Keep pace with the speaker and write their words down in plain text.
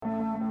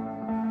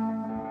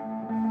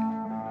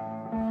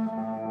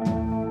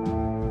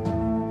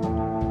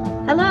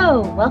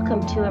Hello, welcome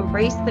to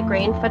Embrace the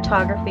Grain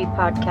Photography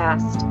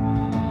Podcast.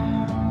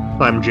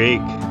 I'm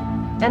Jake.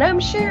 And I'm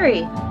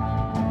Sherry.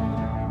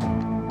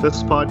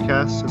 This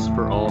podcast is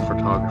for all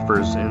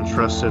photographers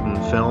interested in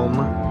film,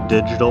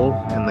 digital,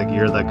 and the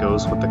gear that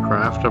goes with the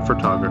craft of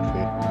photography.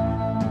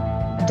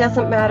 It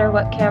doesn't matter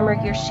what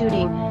camera you're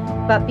shooting,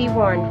 but be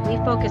warned, we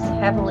focus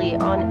heavily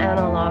on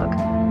analog.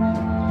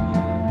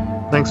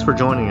 Thanks for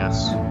joining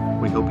us.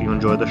 We hope you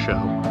enjoy the show.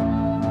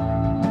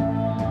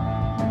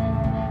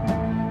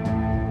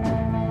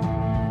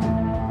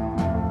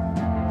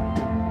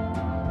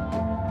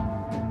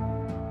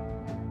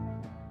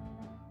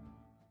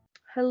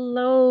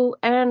 Hello,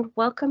 and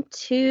welcome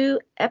to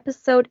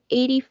episode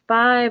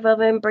 85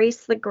 of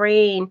Embrace the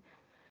Grain.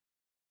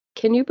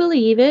 Can you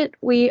believe it?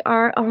 We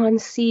are on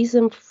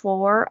season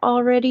 4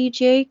 already,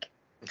 Jake.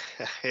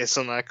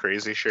 Isn't that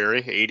crazy,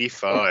 Sherry?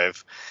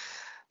 85.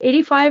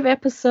 85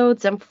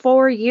 episodes and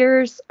 4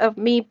 years of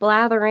me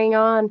blathering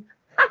on.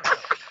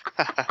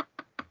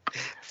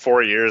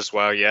 4 years,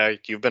 wow, yeah,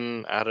 you've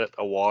been at it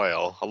a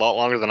while. A lot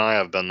longer than I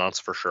have been, that's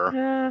for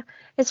sure.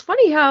 It's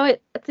funny how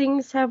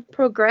things have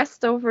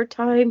progressed over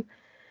time.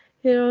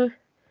 You know,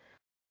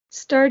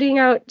 starting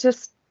out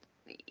just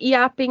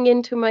yapping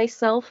into my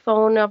cell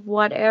phone of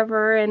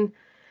whatever, and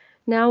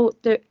now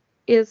there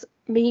is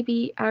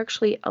maybe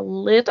actually a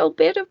little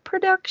bit of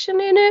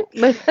production in it.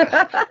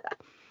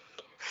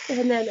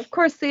 And then, of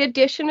course, the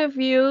addition of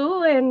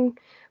you, and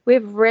we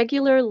have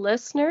regular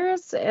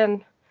listeners,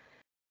 and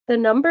the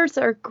numbers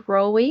are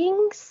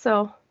growing,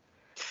 so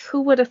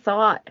who would have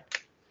thought?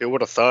 Who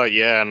would have thought,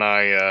 yeah, and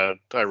I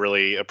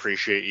really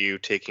appreciate you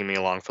taking me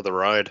along for the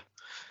ride.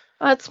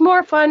 It's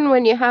more fun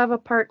when you have a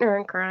partner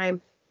in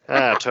crime.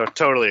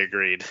 Totally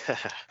agreed.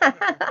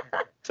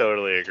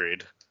 Totally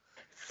agreed.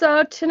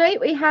 So tonight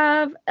we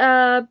have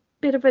a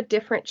bit of a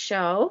different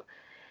show.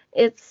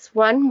 It's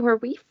one where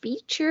we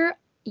feature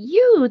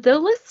you, the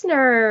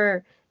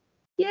listener.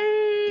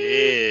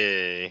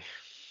 Yay!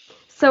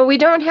 So we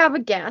don't have a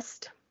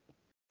guest,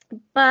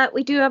 but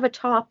we do have a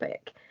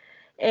topic,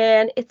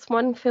 and it's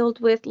one filled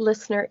with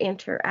listener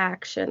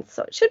interaction,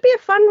 so it should be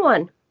a fun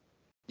one.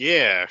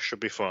 Yeah, should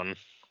be fun.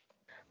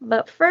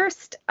 But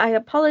first, I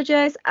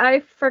apologize.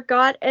 I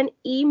forgot an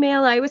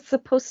email I was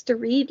supposed to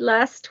read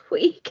last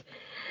week,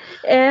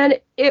 and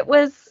it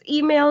was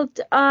emailed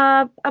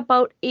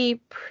about a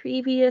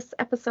previous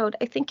episode.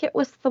 I think it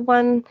was the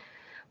one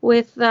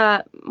with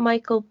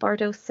Michael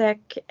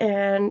Bartosek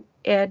and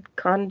Ed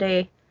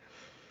Conde.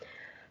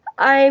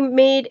 I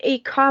made a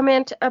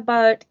comment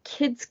about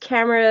kids'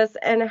 cameras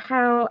and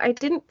how I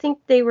didn't think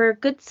they were a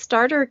good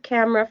starter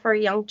camera for a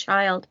young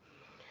child.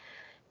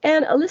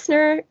 And a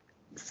listener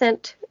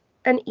sent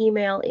an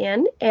email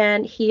in,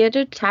 and he had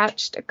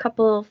attached a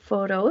couple of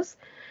photos.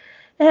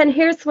 And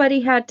here's what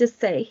he had to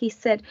say. He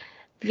said,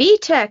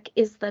 VTech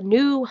is the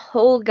new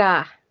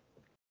Holga.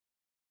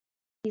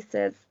 He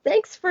says,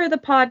 thanks for the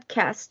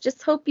podcast.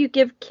 Just hope you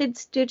give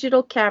kids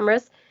digital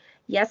cameras,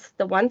 yes,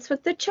 the ones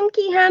with the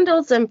chunky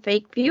handles and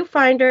fake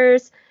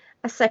viewfinders,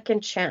 a second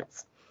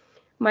chance.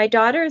 My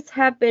daughters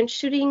have been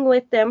shooting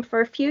with them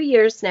for a few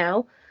years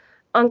now,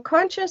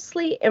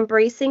 unconsciously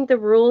embracing the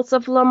rules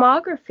of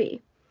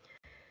lomography.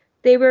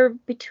 They were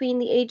between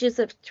the ages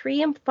of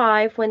 3 and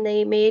 5 when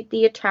they made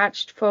the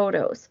attached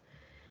photos.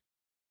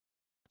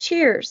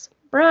 Cheers,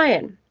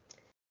 Brian.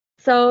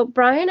 So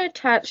Brian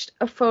attached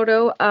a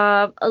photo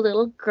of a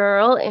little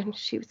girl, and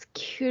she was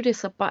cute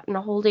as a button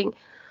holding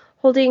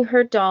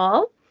her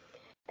doll.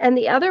 And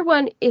the other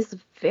one is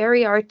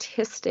very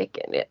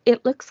artistic, and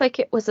it looks like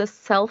it was a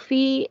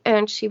selfie,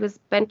 and she was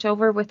bent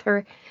over with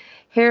her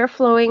hair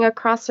flowing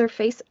across her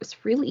face. It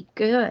was really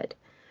good.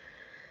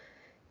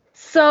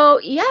 So,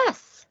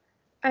 yes,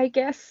 I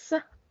guess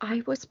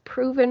I was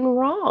proven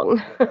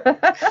wrong.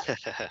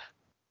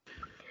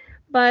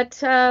 But,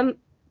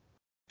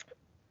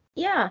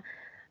 yeah,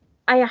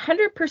 I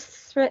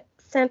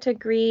 100%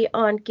 agree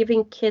on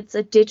giving kids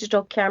a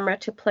digital camera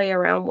to play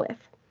around with.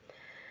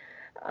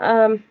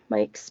 My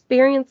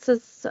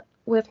experiences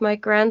with my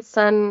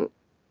grandson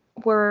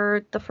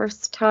were the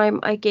first time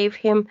I gave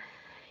him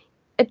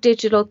a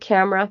digital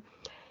camera.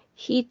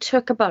 He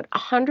took about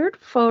 100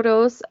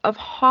 photos of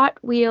Hot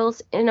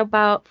Wheels in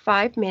about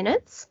 5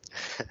 minutes.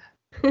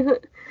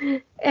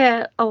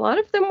 And a lot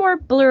of them were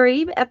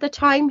blurry. At the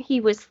time,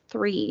 he was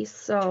 3,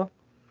 so.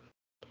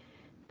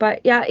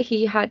 But yeah,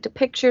 he had the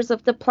pictures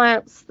of the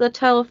plants, the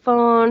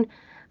telephone,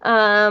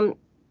 the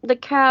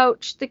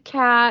couch, the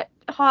cat,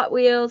 Hot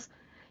Wheels,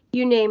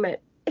 you name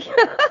it.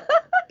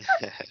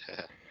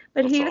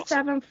 But he was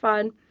having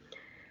fun.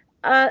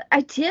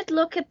 I did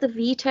look at the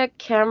VTech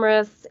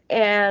cameras,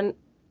 and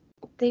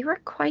they were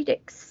quite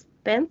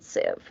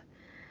expensive.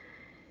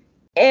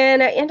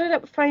 And I ended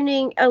up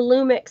finding a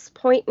Lumix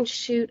point and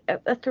shoot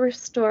at a thrift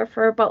store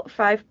for about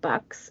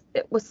 $5.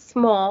 It was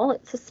small.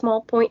 It's a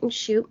small point and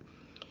shoot.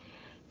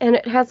 And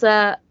it has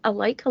a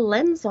Leica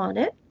lens on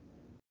it.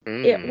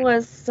 It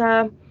was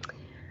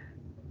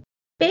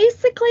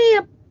basically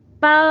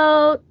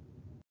about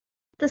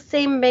the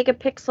same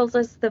megapixels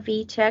as the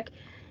VTech.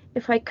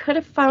 If I could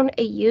have found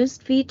a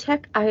used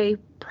VTech, I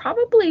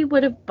probably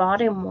would have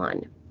bought him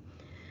one.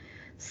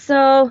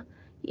 So,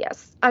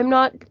 yes, I'm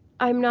not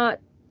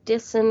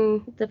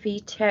dissing the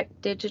VTech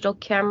digital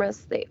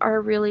cameras. They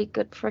are really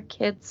good for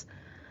kids.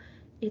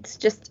 It's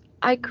just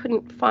I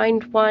couldn't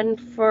find one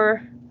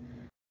for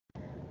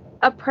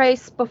a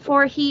price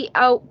before he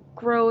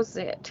outgrows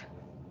it.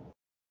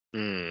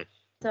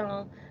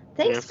 So,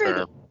 thanks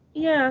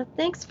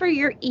for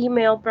your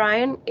email,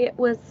 Brian. It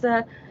was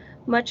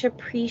much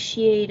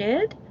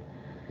appreciated.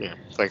 Yeah,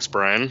 thanks,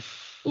 Brian.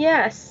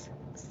 Yes.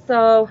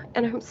 So,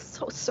 and I'm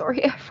so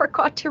sorry I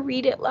forgot to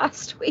read it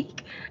last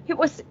week.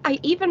 I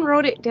even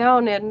wrote it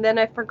down and then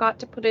I forgot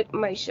to put it in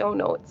my show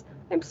notes.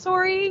 I'm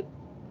sorry.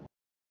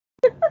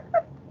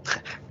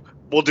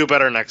 We'll do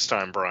better next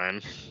time,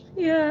 Brian.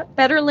 Yeah,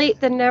 better late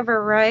than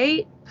never,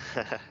 right?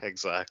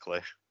 Exactly.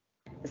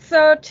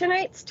 So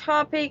tonight's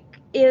topic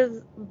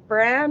is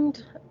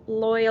brand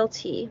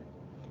loyalty.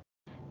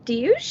 Do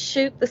you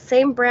shoot the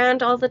same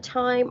brand all the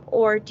time,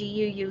 or do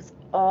you use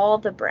all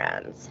the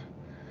brands?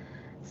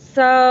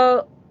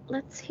 So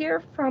let's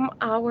hear from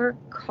our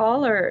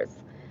callers.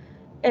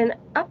 And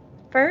up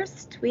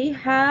first, we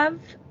have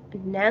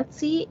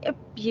Nancy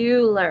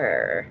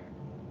Bueller.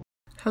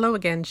 Hello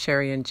again,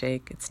 Sherry and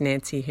Jake. It's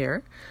Nancy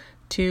here.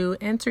 To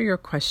answer your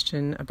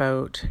question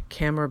about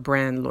camera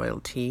brand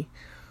loyalty,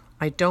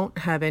 I don't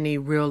have any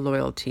real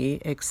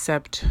loyalty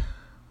except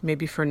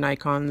maybe for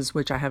Nikons,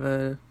 which I have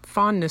a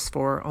fondness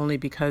for only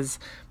because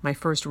my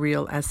first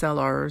real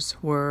SLRs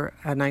were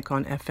a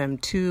Nikon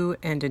FM2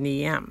 and an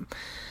EM.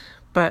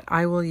 But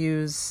I will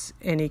use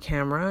any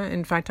camera.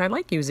 In fact, I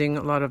like using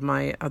a lot of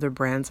my other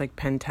brands like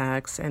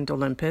Pentax and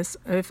Olympus,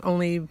 if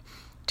only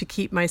to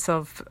keep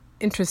myself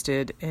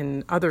interested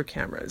in other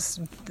cameras.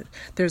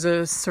 There's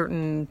a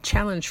certain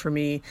challenge for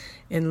me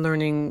in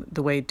learning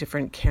the way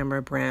different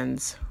camera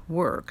brands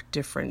work,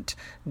 different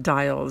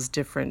dials,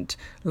 different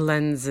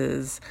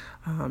lenses,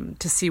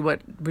 to see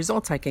what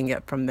results I can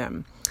get from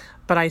them.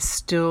 But I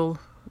still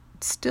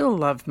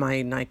love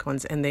my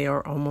Nikons, and they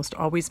are almost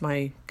always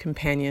my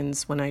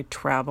companions when I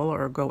travel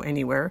or go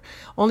anywhere,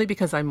 only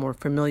because I'm more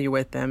familiar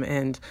with them,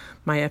 and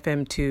my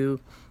FM2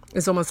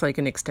 is almost like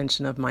an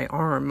extension of my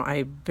arm.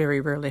 I very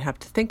rarely have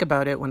to think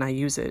about it when I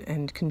use it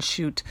and can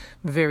shoot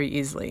very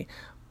easily,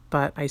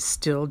 but I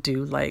still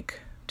do like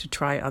to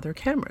try other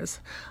cameras.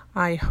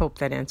 I hope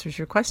that answers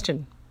your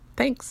question.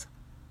 Thanks.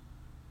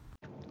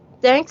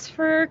 Thanks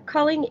for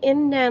calling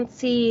in,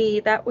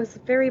 Nancy. That was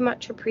very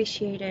much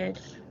appreciated.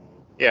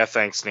 Yeah,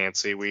 thanks,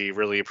 Nancy. We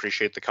really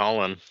appreciate the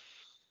call-in.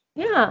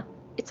 Yeah,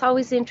 it's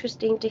always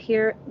interesting to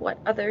hear what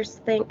others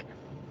think.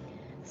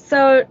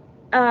 So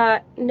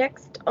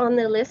next on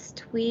the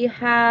list, we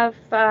have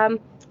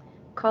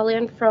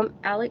call-in from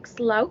Alex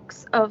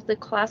Laux of the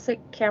Classic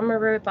Camera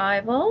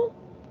Revival.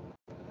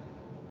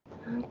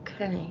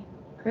 Okay,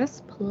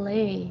 press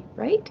play,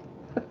 right?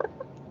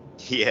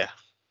 Yeah.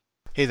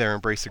 Hey there,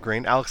 Embrace the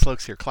Grain. Alex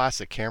Laux here,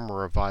 Classic Camera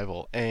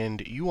Revival,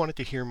 and you wanted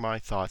to hear my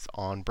thoughts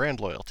on brand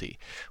loyalty.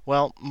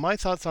 Well, my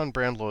thoughts on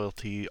brand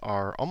loyalty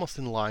are almost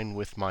in line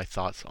with my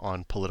thoughts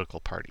on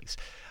political parties.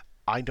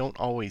 I don't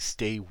always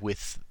stay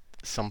with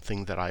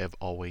something that I have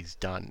always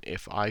done.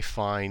 If I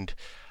find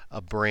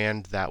a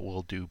brand that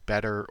will do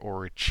better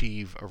or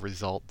achieve a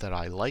result that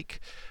I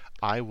like,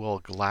 I will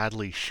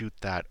gladly shoot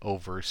that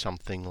over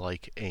something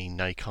like a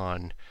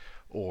Nikon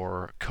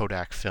or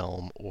Kodak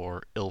film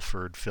or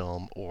Ilford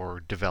film or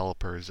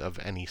developers of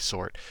any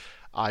sort.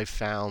 I've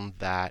found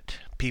that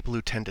people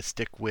who tend to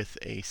stick with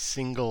a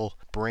single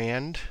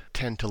brand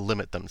tend to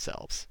limit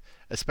themselves,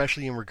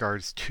 especially in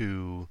regards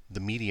to the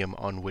medium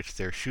on which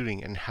they're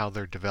shooting and how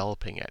they're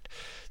developing it.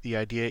 The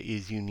idea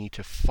is you need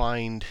to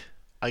find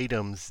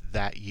items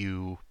that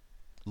you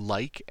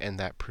like and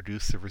that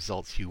produce the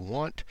results you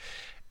want,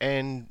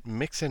 and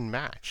mix and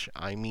match.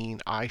 I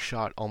mean, I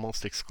shot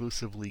almost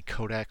exclusively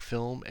Kodak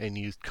film and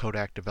used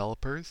Kodak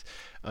developers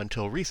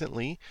until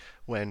recently,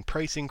 when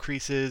price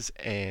increases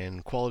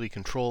and quality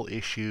control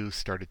issues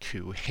started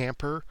to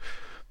hamper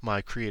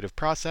my creative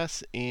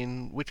process,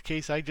 in which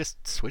case I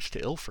just switched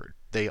to Ilford.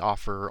 They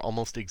offer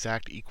almost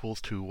exact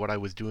equals to what I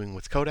was doing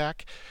with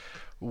Kodak,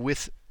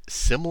 with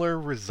similar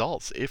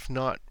results, if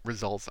not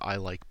results I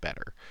like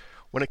better.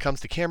 When it comes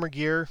to camera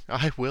gear,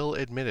 I will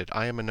admit it,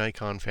 I am a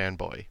Nikon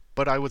fanboy.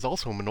 But I was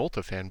also a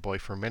Minolta fanboy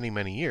for many,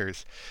 many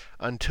years,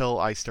 until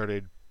I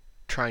started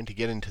trying to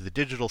get into the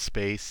digital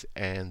space,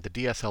 and the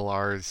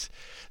DSLRs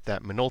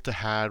that Minolta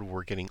had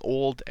were getting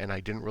old, and I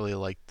didn't really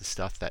like the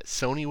stuff that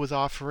Sony was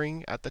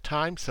offering at the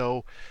time,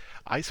 so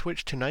I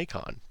switched to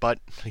Nikon. But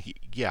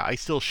yeah, I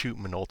still shoot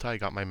Minolta. I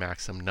got my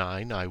Maxim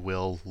 9. I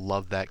will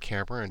love that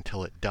camera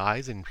until it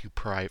dies and you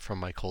pry it from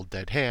my cold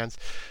dead hands.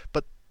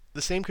 But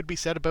the same could be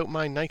said about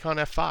my Nikon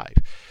F5.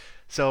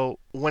 So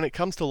when it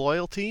comes to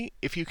loyalty,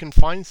 if you can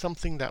find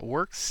something that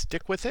works,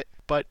 stick with it.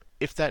 But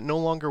if that no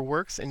longer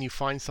works and you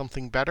find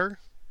something better,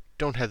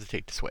 don't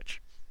hesitate to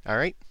switch. All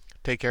right?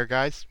 Take care,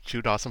 guys.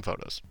 Shoot awesome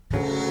photos.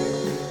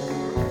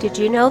 Did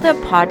you know that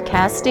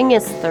podcasting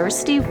is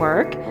thirsty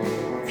work?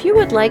 If you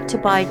would like to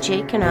buy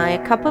Jake and I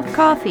a cup of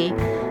coffee,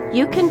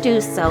 you can do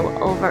so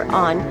over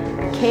on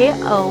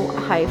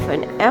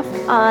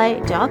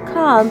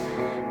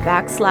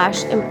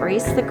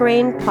ko-fi.com/Embrace the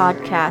Grain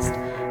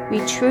podcast.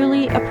 We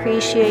truly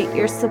appreciate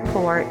your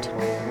support.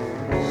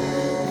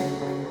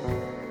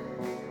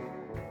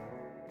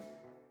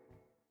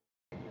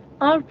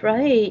 All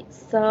right,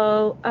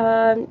 so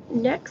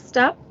next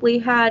up we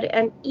had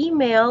an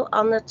email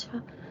on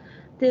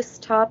this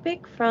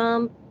topic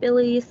from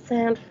Billy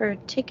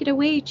Sanford. Take it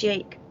away,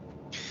 Jake.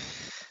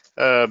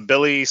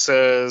 Billy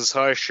says,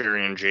 "Hi,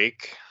 Sherry and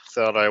Jake.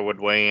 Thought I would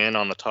weigh in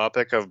on the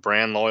topic of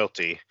brand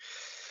loyalty.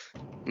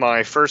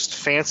 My first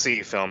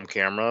fancy film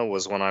camera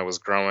was when I was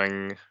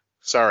growing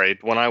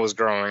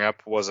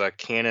up was a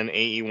Canon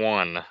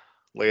AE1.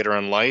 Later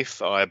in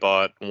life, I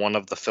bought one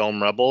of the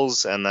Film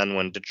Rebels, and then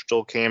when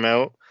digital came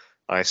out,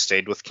 I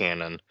stayed with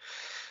Canon.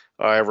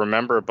 I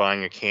remember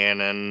buying a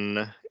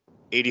Canon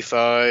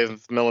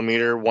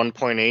 85mm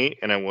 1.8,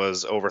 and it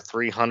was over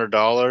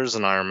 $300,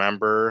 and I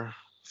remember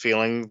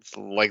feeling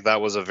like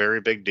that was a very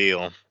big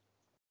deal.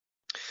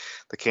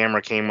 The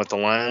camera came with the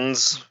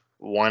lens.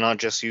 Why not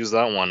just use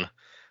that one?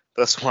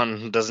 This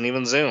one doesn't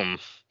even zoom.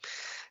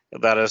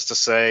 That is to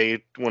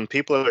say, when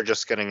people are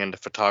just getting into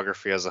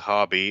photography as a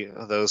hobby,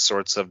 those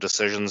sorts of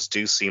decisions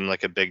do seem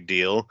like a big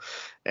deal,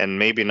 and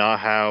maybe not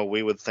how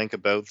we would think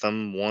about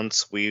them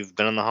once we've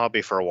been in the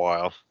hobby for a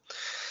while.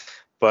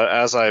 But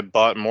as I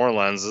bought more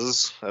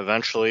lenses,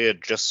 eventually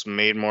it just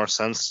made more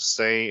sense to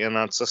stay in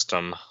that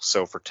system.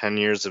 So for 10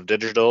 years of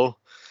digital,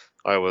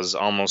 I was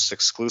almost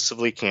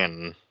exclusively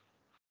Canon.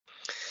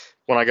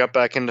 When I got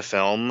back into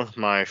film,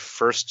 my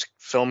first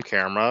film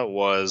camera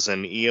was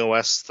an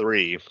EOS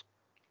 3.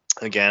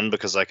 Again,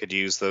 because I could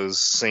use those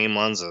same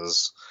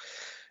lenses.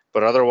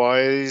 But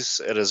otherwise,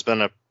 it has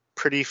been a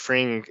pretty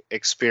freeing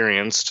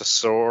experience to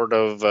sort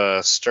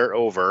of start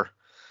over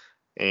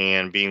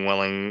and being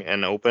willing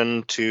and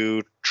open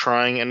to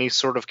trying any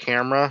sort of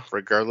camera,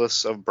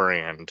 regardless of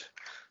brand.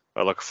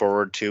 I look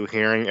forward to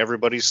hearing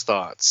everybody's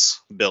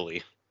thoughts.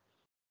 Billy."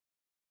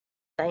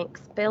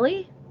 Thanks,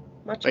 Billy.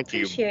 Much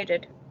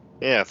appreciated.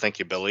 Yeah, thank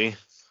you, Billy.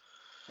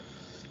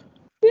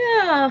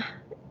 Yeah.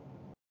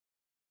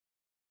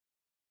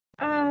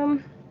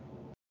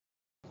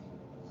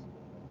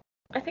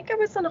 I think I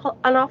was an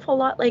awful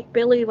lot like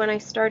Billy when I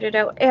started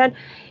out. And,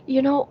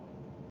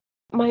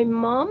 my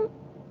mom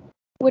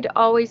would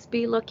always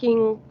be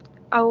looking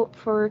out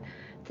for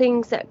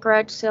things at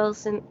garage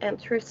sales and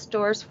thrift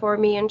stores for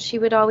me. And she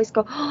would always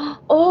go,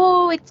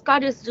 "Oh, it's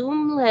got a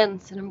zoom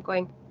lens." And I'm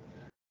going,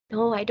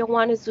 "No, I don't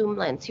want a zoom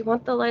lens. You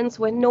want the lens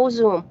with no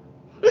zoom."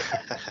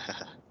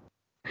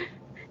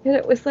 And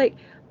it was like,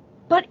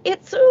 "But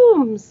it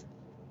zooms."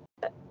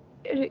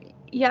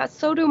 Yeah,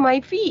 so do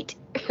my feet.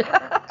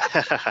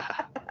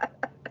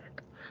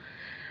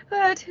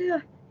 But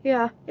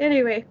yeah,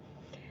 anyway.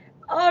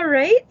 All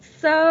right,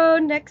 so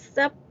next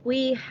up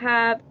we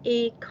have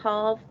a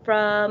call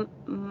from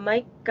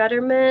Mike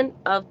Gutterman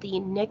of the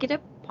Negative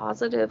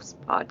Positives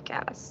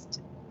podcast.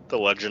 The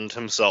legend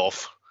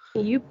himself.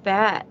 You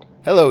bet.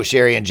 Hello,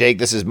 Sherry and Jake.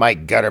 This is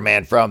Mike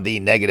Gutterman from the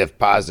Negative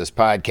Positives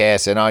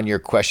podcast. And on your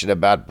question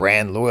about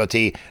brand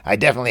loyalty, I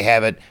definitely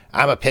have it.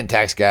 I'm a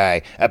Pentax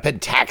guy, a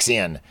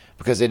Pentaxian,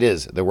 because it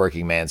is the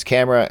working man's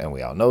camera, and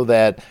we all know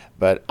that,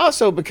 but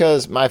also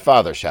because my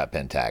father shot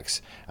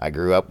Pentax. I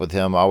grew up with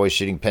him always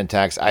shooting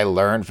Pentax. I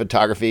learned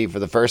photography for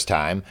the first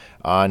time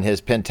on his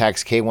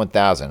Pentax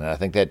K1000, and I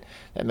think that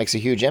makes a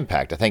huge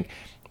impact. I think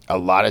a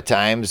lot of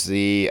times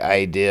the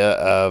idea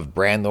of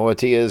brand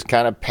loyalty is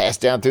kind of passed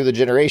down through the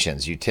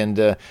generations. You tend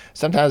to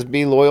sometimes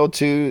be loyal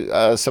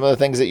to some of the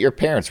things that your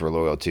parents were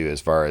loyal to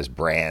as far as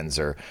brands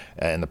or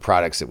and the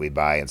products that we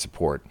buy and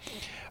support.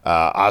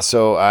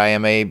 Also, I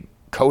am a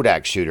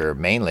Kodak shooter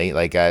mainly.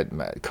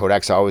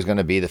 Kodak's always going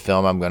to be the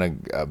film I'm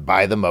going to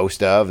buy the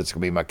most of. It's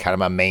going to be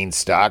my main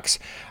stocks.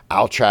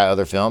 I'll try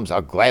other films.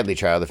 I'll gladly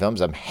try other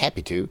films. I'm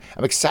happy to.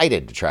 I'm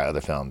excited to try other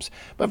films.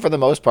 But for the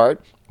most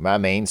part, my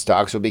main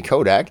stocks will be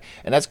Kodak,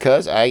 and that's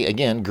because I,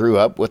 again, grew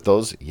up with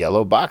those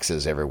yellow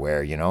boxes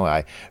everywhere.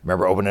 I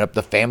remember opening up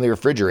the family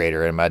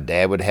refrigerator, and my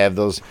dad would have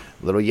those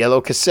little yellow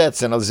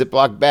cassettes in a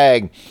Ziploc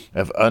bag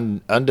of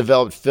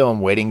undeveloped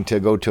film waiting to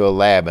go to a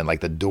lab in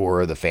the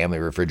door of the family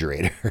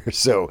refrigerator.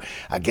 So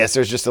I guess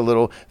there's just a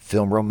little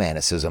film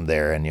romanticism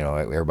there, and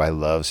everybody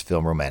loves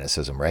film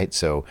romanticism, right?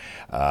 So,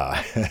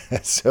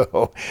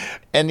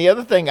 and the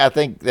other thing I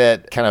think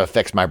that kind of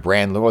affects my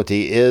brand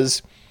loyalty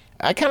is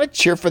I kind of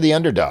cheer for the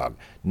underdog.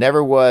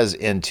 Never was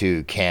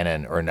into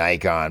Canon or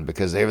Nikon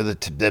because they were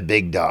the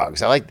big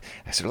dogs. I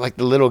sort of like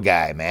the little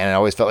guy, man. I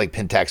always felt like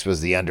Pentax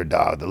was the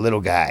underdog, the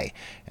little guy,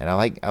 and I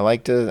like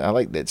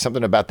that.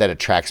 Something about that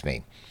attracts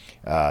me.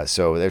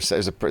 So there's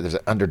an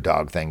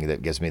underdog thing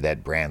that gives me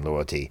that brand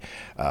loyalty.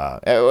 For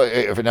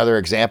another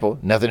example,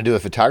 nothing to do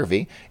with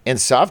photography. In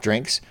soft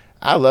drinks,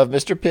 I love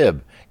Mr.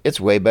 Pibb. It's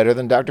way better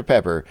than Dr.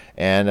 Pepper,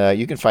 and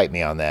you can fight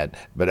me on that.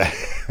 But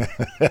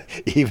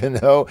even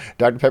though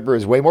Dr. Pepper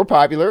is way more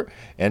popular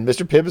and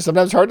Mr. Pibb is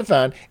sometimes hard to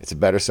find, it's a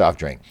better soft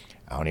drink.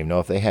 I don't even know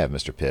if they have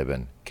Mr. Pibb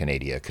in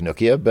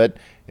Canukia, but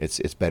it's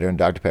better than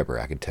Dr. Pepper,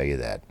 I can tell you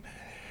that.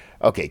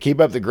 Okay, keep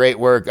up the great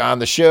work on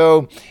the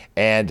show,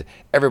 and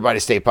everybody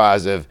stay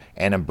positive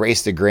and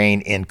embrace the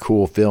grain in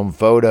cool film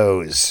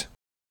photos.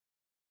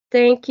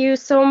 Thank you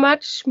so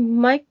much,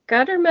 Mike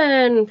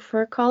Gutterman,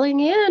 for calling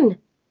in.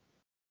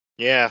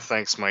 Yeah,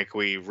 thanks, Mike.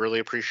 We really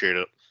appreciate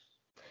it.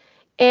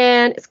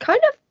 And it's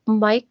kind of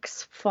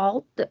Mike's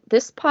fault that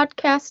this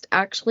podcast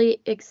actually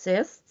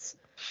exists.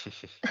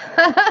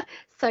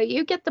 So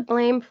you get the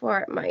blame for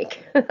it,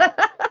 Mike.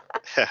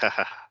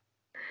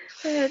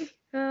 And,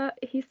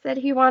 he said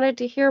he wanted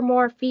to hear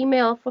more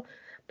female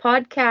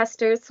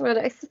podcasters, but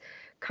I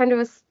kind of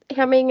was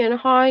hemming and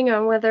hawing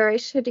on whether I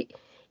should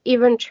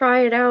even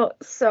try it out.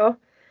 So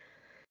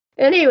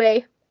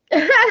anyway.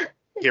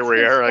 Here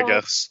we are, I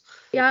guess.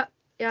 Yeah.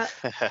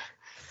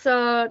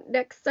 So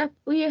next up,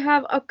 we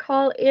have a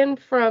call in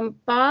from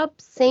Bob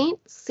St.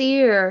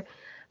 Cyr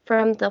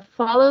from the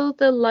Follow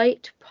the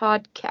Light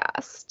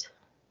podcast.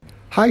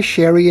 Hi,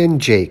 Sherry and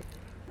Jake.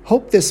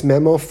 Hope this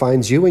memo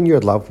finds you and your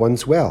loved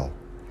ones well.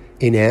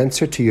 In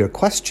answer to your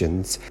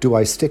questions, do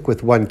I stick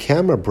with one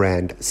camera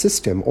brand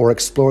system or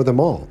explore them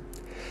all?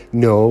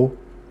 No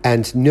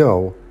and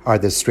no are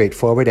the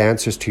straightforward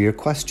answers to your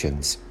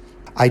questions.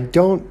 I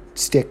don't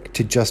stick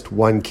to just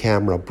one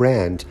camera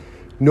brand,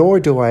 nor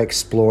do I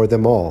explore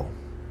them all.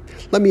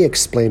 Let me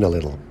explain a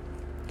little.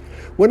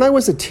 When I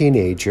was a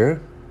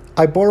teenager,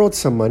 I borrowed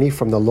some money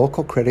from the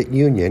local credit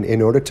union in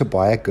order to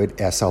buy a good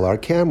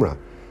SLR camera.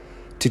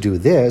 To do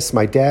this,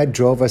 my dad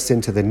drove us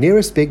into the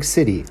nearest big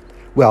city.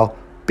 Well,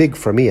 big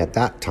for me at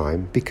that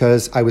time,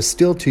 because I was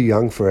still too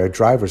young for a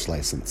driver's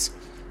license.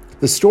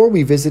 The store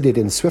we visited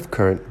in Swift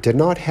Current did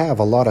not have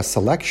a lot of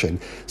selection,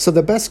 so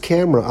the best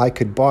camera I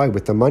could buy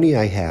with the money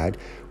I had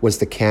was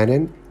the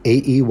Canon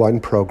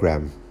AE1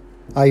 program.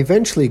 I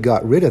eventually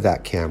got rid of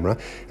that camera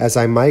as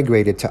I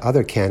migrated to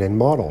other Canon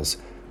models,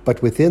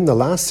 but within the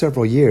last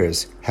several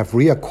years have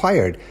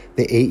reacquired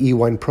the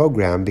AE1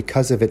 program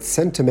because of its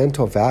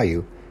sentimental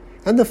value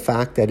and the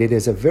fact that it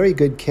is a very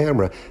good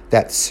camera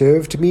that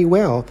served me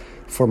well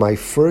for my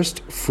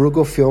first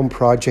frugal film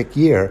project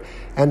year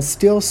and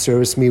still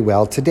serves me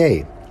well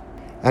today.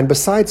 And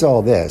besides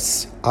all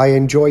this, I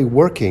enjoy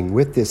working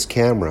with this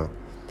camera.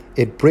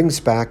 It brings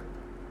back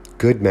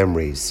good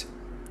memories.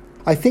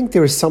 I think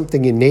there is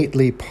something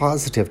innately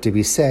positive to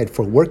be said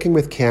for working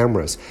with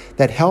cameras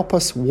that help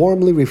us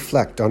warmly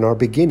reflect on our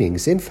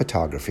beginnings in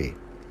photography.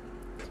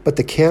 But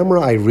the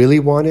camera I really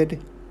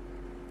wanted,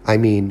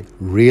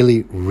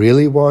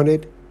 really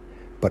wanted,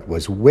 but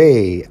was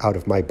way out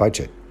of my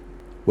budget,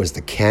 was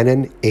the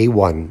Canon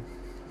A1.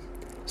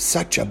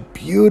 Such a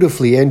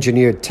beautifully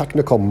engineered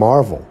technical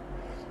marvel.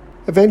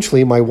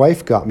 Eventually, my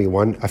wife got me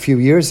one a few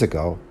years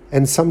ago,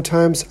 and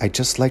sometimes I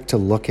just like to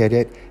look at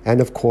it and,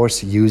 of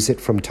course, use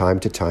it from time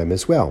to time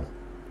as well.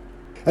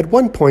 At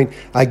one point,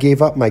 I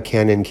gave up my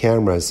Canon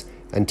cameras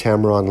and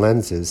Tamron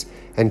lenses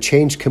and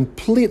changed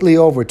completely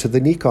over to the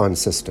Nikon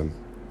system.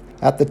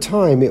 At the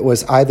time, it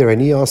was either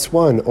an EOS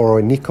 1 or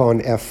a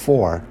Nikon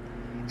F4,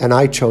 and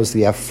I chose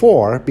the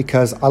F4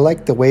 because I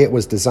liked the way it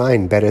was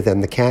designed better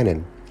than the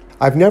Canon.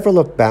 I've never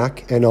looked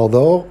back, and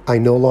although I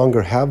no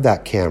longer have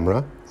that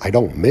camera, I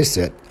don't miss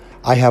it.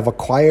 I have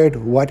acquired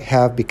what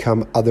have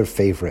become other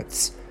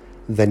favorites.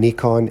 The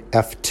Nikon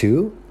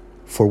F2,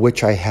 for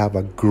which I have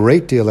a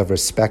great deal of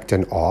respect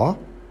and awe,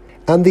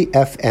 and the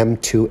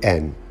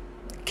FM2N.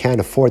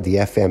 Can't afford the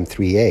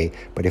FM3A,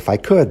 but if I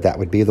could, that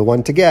would be the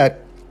one to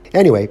get.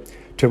 Anyway,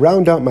 to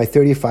round out my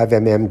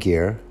 35mm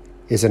gear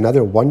is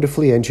another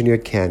wonderfully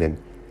engineered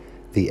Canon,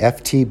 the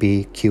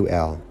FTB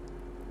QL.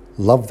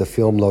 Love the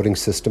film loading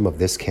system of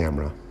this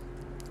camera.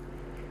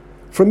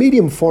 For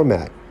medium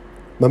format,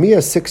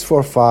 Mamiya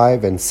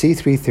 645 and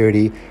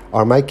C330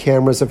 are my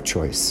cameras of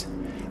choice.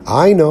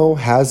 I know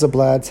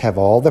Hasselblads have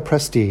all the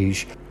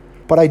prestige,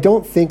 but I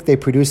don't think they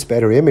produce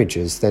better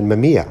images than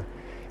Mamiya,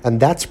 and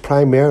that's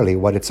primarily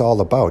what it's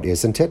all about,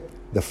 isn't it?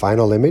 The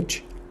final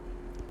image?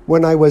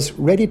 When I was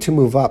ready to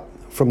move up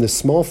from the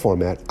small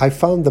format, I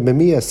found the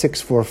Mamiya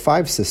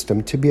 645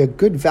 system to be a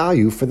good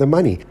value for the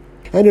money,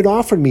 and it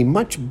offered me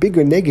much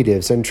bigger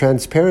negatives and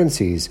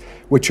transparencies,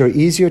 which are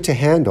easier to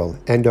handle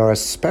and are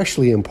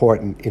especially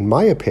important, in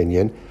my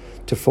opinion,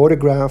 to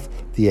photograph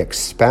the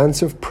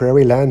expansive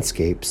prairie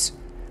landscapes,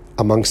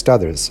 amongst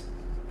others.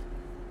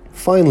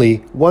 Finally,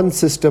 one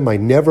system I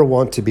never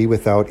want to be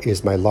without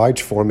is my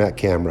large format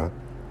camera.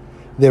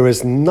 There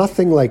is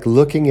nothing like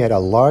looking at a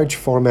large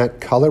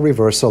format color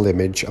reversal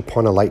image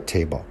upon a light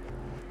table.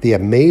 The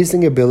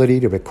amazing ability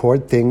to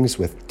record things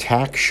with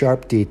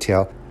tack-sharp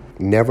detail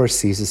never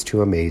ceases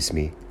to amaze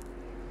me.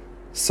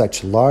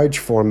 Such large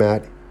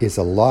format is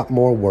a lot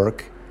more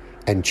work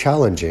and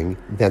challenging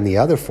than the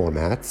other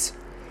formats,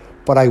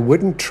 but I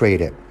wouldn't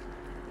trade it.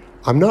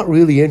 I'm not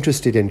really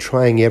interested in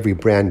trying every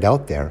brand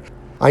out there.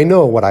 I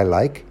know what I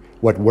like,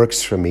 what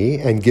works for me,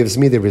 and gives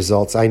me the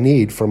results I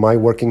need for my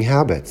working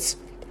habits.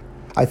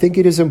 I think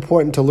it is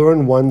important to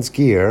learn one's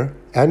gear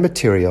and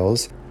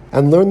materials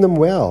and learn them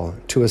well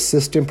to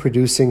assist in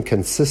producing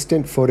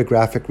consistent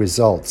photographic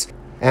results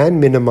and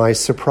minimize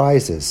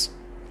surprises,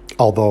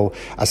 although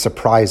a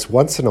surprise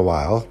once in a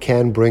while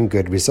can bring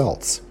good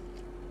results.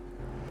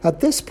 At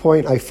this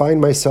point, I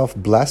find myself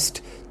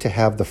blessed to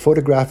have the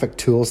photographic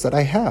tools that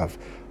I have,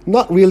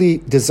 not really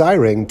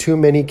desiring too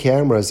many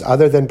cameras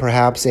other than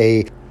perhaps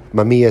a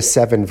Mamiya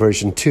 7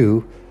 version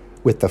 2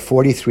 with the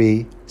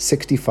 43,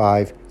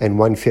 65, and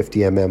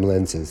 150mm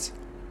lenses.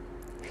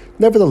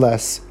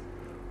 Nevertheless,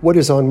 what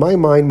is on my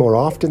mind more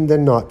often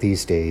than not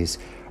these days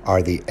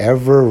are the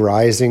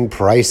ever-rising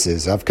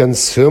prices of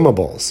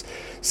consumables,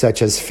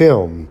 such as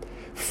film,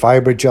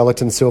 fiber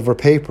gelatin silver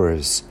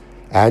papers,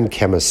 and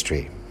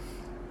chemistry.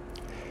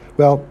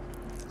 Well,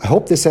 I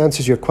hope this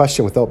answers your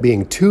question without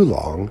being too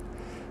long.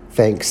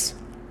 Thanks.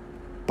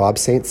 Bob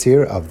St.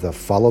 Cyr of the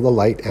Follow the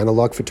Light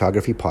Analog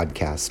Photography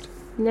Podcast.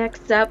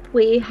 Next up,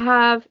 we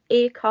have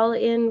a call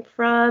in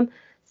from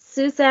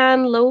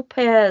Suzanne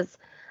Lopez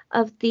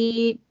of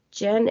the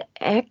Gen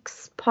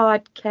X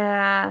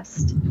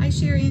podcast. Hi,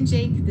 Sherry and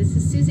Jake. This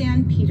is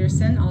Suzanne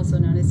Peterson, also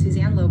known as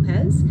Suzanne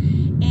Lopez.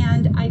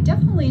 And I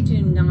definitely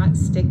do not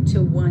stick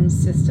to one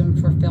system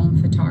for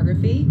film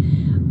photography.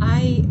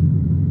 I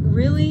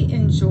really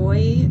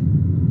enjoy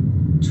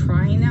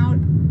trying out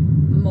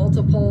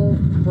multiple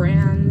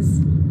brands,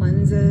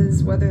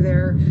 lenses, whether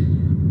they're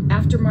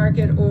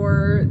aftermarket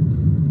or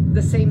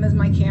the same as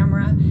my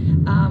camera.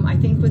 I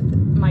think with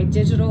my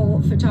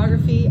digital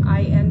photography,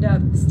 I end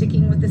up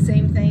sticking with the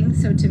same thing.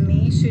 So to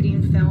me,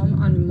 shooting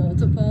film on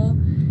multiple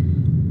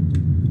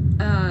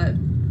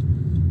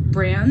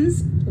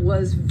brands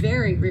was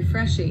very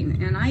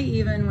refreshing. And I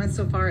even went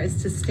so far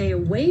as to stay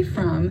away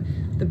from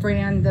the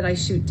brand that I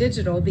shoot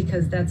digital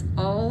because that's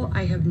all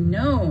I have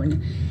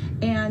known.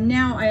 And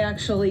now I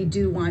actually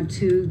do want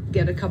to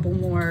get a couple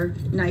more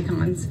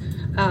Nikons,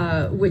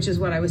 which is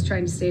what I was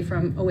trying to stay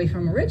away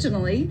from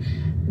originally.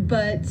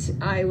 But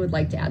I would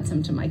like to add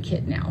some to my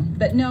kit now.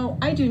 But no,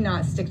 I do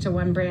not stick to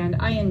one brand.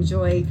 I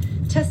enjoy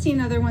testing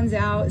other ones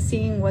out,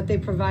 seeing what they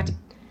provide.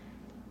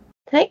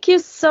 Thank you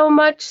so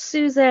much,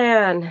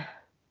 Suzanne.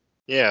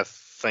 Yeah,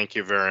 thank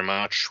you very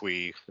much.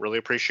 We really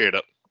appreciate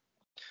it.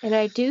 And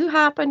I do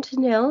happen to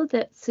know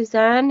that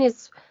Suzanne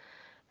has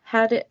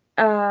had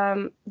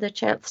the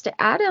chance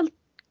to add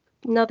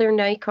another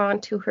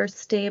Nikon to her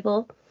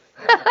stable.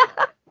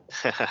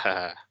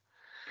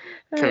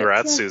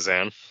 Congrats,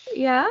 Suzanne.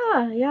 Yeah.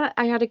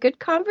 I had a good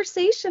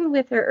conversation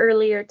with her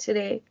earlier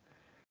today.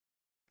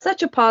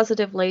 Such a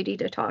positive lady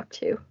to talk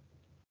to.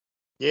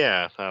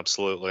 Yeah,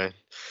 absolutely.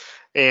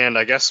 And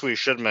I guess we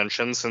should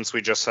mention, since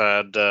we just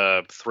had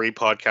 3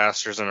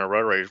 podcasters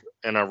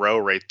in a row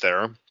right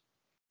there,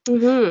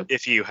 Mm-hmm.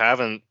 if you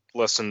haven't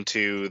listened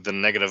to the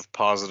Negative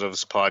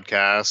Positives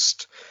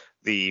podcast,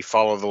 the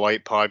Follow the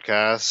Light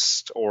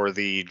podcast, or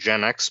the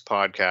Gen X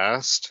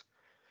podcast,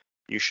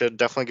 you should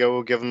definitely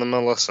go give them a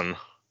listen.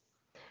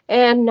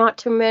 And not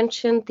to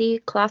mention the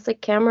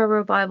classic camera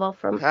revival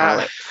from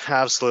Alex.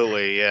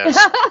 Absolutely, yes.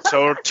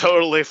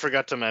 Totally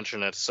forgot to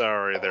mention it.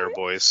 Sorry there,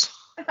 boys.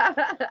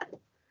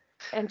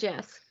 And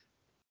Jess.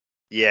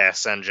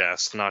 Yes, and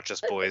Jess, not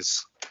just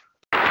boys.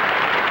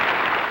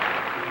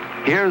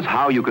 Here's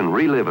how you can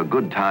relive a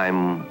good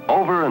time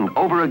over and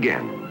over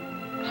again.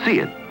 See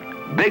it,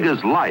 big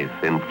as life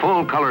in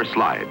full color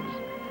slides.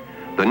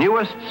 The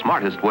newest,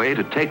 smartest way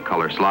to take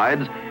color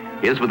slides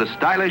is with a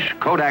stylish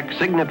Kodak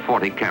Signet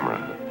 40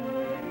 camera.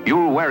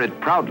 You'll wear it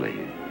proudly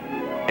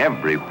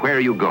everywhere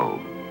you go.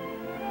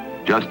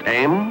 Just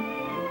aim,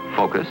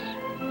 focus,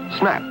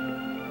 snap.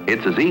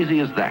 It's as easy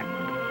as that.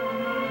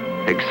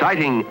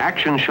 Exciting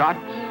action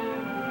shots,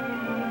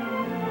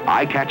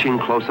 eye-catching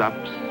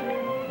close-ups,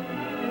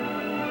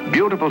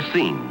 beautiful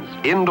scenes,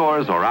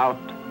 indoors or out,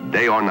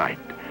 day or night.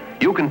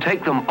 You can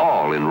take them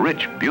all in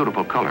rich,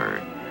 beautiful color.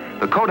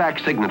 The Kodak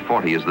Signet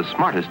 40 is the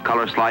smartest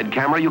color slide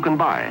camera you can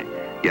buy,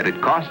 yet it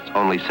costs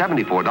only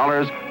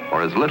 $74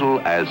 or as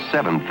little as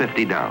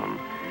 $750 down.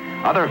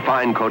 Other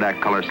fine Kodak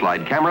color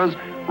slide cameras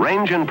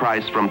range in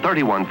price from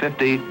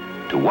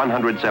 $31.50 to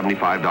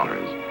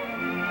 $175.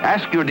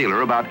 Ask your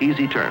dealer about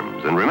easy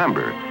terms, and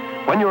remember,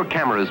 when your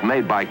camera is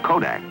made by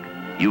Kodak,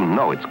 you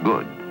know it's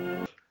good.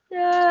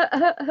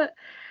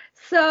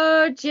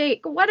 So,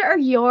 Jake, what are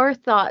your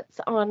thoughts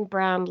on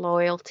brand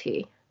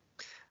loyalty?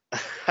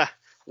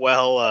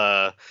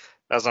 Well,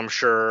 as I'm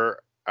sure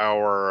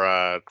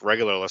our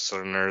regular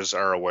listeners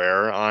are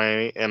aware,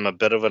 I am a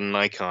bit of a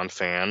Nikon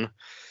fan.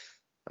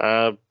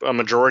 A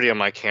majority of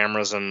my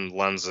cameras and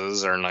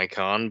lenses are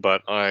Nikon,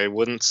 but I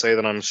wouldn't say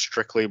that I'm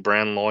strictly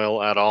brand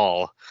loyal at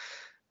all.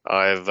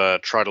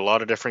 I've tried a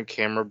lot of different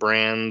camera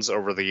brands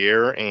over the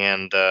year,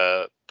 and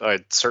I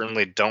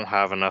certainly don't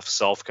have enough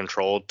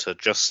self-control to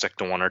just stick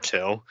to one or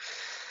two.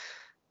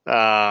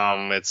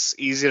 It's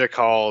easy to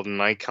call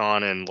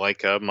Nikon and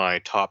Leica my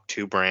top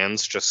 2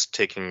 brands, just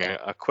taking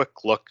a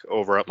quick look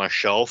over at my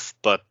shelf,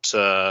 but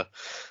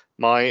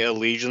my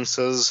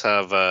allegiances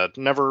have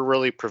never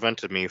really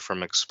prevented me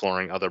from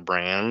exploring other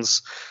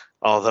brands,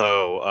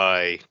 although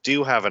I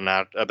do have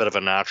a bit of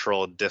a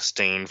natural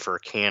disdain for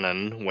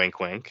Canon, wink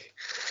wink.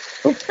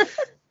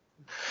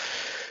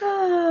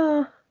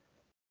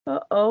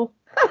 Uh-oh.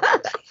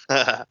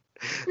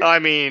 I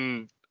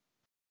mean,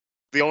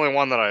 the only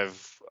one that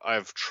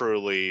I've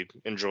truly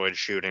enjoyed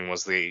shooting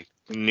was the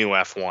new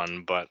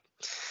F1, but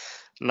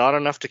not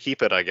enough to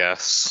keep it, I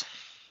guess.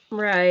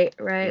 Right.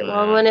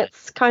 Well, Yeah. when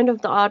it's kind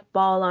of the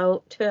oddball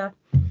out,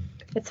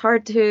 it's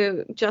hard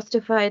to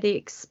justify the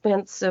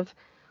expense of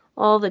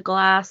all the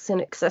glass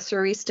and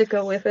accessories to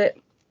go with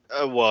it.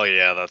 Well,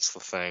 yeah, that's the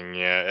thing.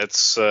 Yeah,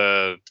 it's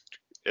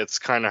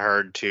kind of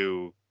hard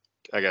to,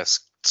 I guess,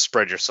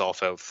 spread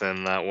yourself out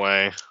thin that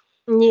way.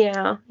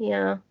 Yeah.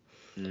 Yeah.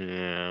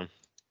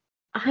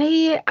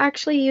 I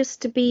actually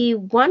used to be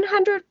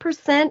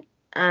 100%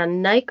 a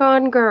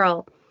Nikon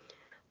girl.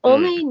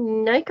 Only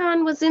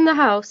Nikon was in the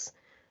house.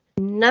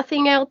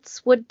 Nothing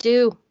else would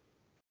do.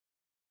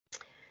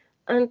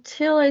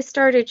 Until I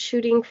started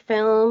shooting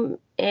film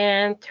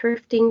and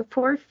thrifting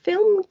for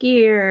film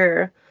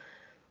gear.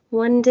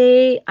 One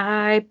day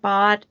I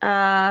bought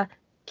a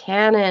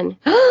Canon.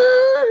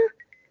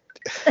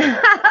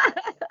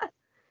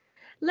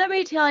 Let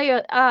me tell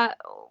you,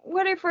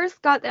 when I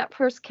first got that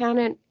first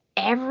Canon,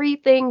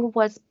 everything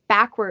was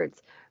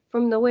backwards,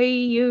 from the way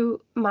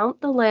you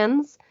mount the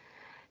lens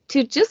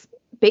to just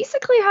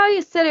basically how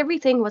you set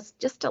everything was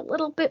just a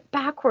little bit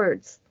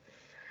backwards.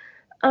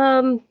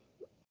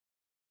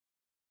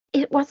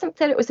 It wasn't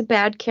that it was a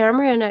bad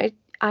camera, and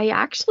I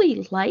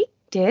actually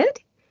liked it.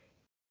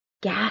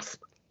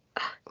 Gasp.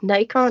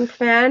 Nikon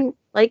fan,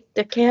 like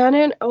the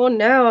Canon? Oh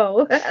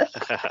no.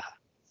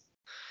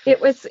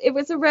 It was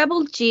a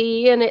Rebel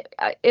G, and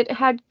it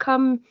had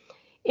come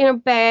in a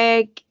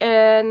bag,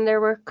 and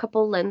there were a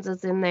couple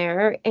lenses in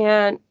there.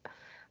 And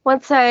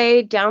once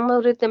I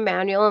downloaded the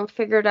manual and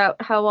figured out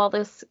how all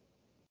this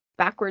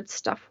backwards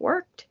stuff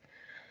worked,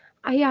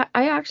 I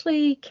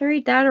actually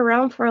carried that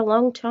around for a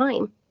long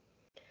time.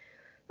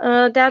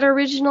 That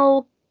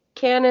original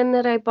Canon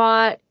that I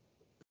bought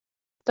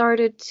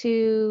started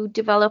to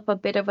develop a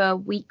bit of a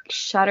weak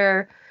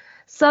shutter,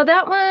 so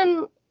that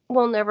one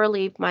will never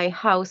leave my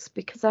house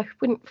because I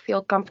wouldn't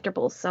feel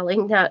comfortable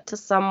selling that to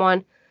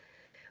someone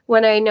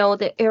when I know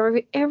that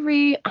every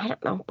I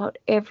don't know, about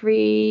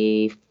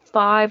every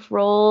 5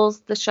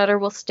 rolls the shutter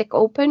will stick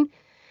open,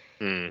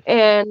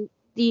 and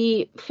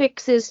the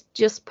fix is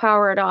just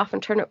power it off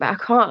and turn it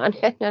back on,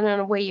 and then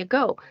away you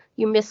go.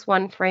 You miss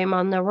one frame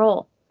on the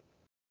roll.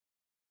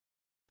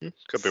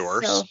 Could be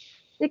worse. So,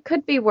 it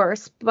could be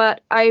worse,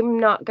 but I'm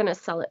not going to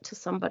sell it to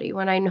somebody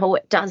when I know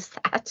it does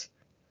that.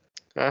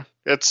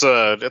 It's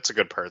a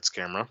good parts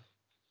camera.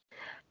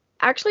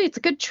 Actually, it's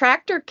a good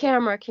tractor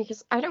camera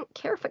because I don't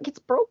care if it gets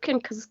broken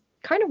because it's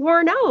kind of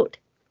worn out.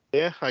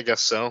 Yeah, I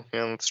guess so.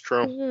 Yeah, that's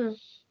true.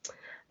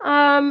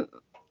 Yeah.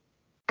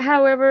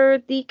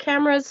 However, the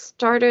cameras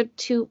started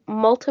to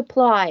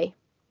multiply.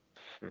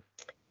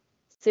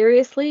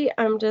 Seriously,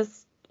 I'm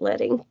just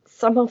letting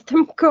some of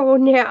them go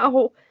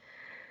now.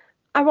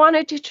 I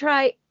wanted to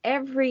try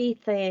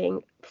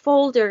everything.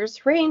 Folders,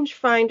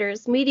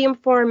 rangefinders, medium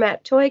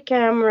format, toy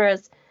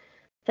cameras.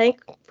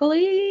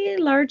 Thankfully,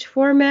 large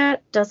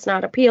format does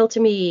not appeal to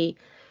me.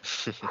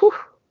 Whew,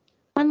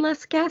 one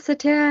less gas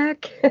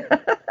attack.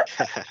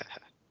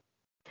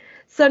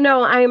 So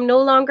no, I am no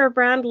longer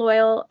brand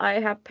loyal. I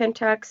have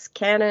Pentax,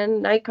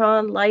 Canon,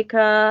 Nikon,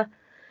 Leica.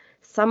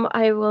 Some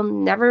I will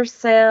never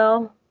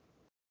sell.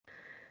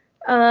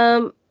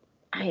 I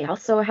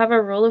also have a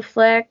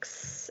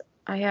Rolleiflex.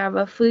 I have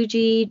a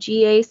Fuji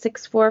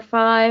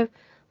GA645.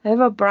 I have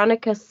a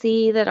Bronica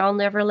C that I'll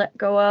never let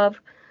go of.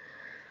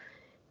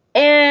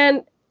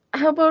 And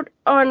how about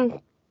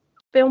on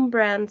film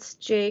brands,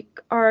 Jake?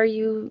 Are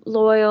you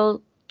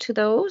loyal to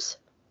those?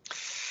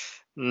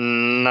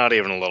 Not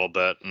even a little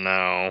bit,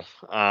 no.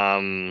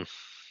 I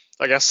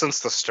guess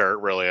since the start,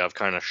 really, I've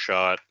kind of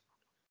shot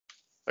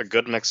a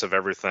good mix of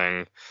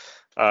everything.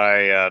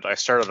 I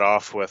started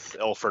off with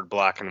Ilford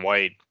Black and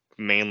White,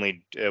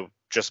 mainly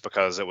just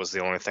because it was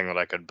the only thing that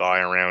I could buy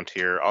around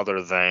here,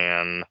 other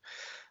than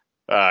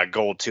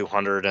Gold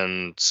 200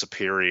 and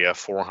Superia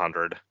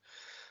 400.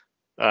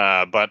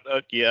 But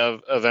yeah,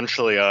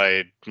 eventually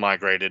I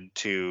migrated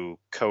to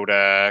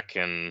Kodak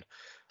and,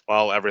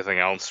 well, everything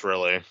else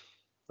really.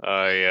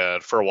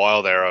 For a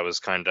while there, I was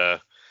kind of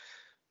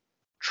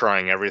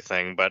trying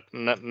everything, but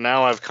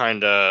now I've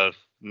kind of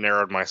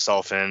narrowed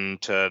myself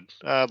into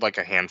like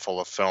a handful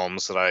of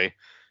films that I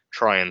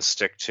try and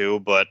stick to.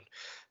 But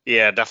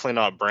yeah, definitely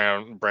not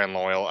brand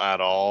loyal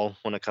at all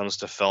when it comes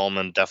to film,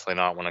 and definitely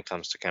not when it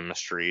comes to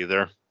chemistry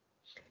either.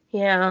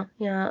 Yeah.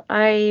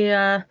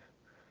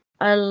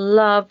 I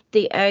love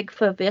the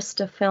Agfa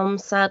Vista film.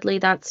 Sadly,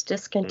 that's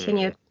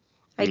discontinued.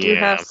 I do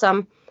have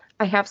some.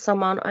 I have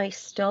some on ice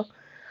still.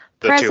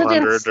 The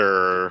 200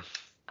 or?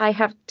 I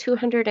have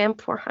 200 and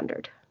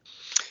 400.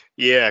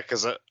 Yeah,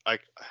 because I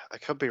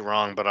could be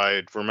wrong, but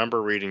I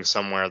remember reading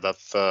somewhere that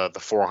the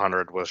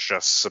 400 was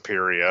just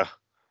Superia.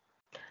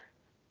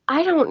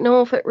 I don't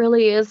know if it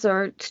really is,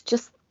 or it's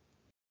just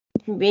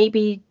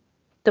maybe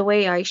the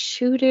way I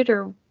shoot it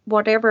or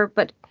whatever,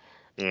 but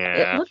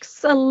it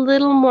looks a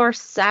little more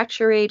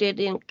saturated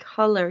in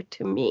color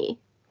to me.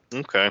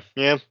 Okay,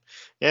 yeah,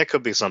 it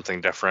could be something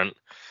different.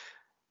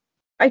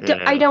 I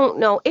Yeah. don't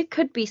know. It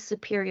could be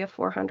Superior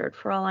 400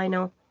 for all I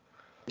know.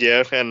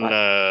 Yeah, and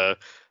But-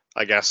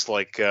 I guess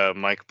like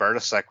Mike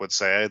Bartasek would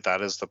say,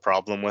 that is the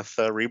problem with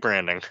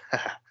rebranding.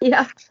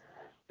 Yeah.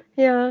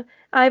 Yeah.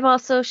 I've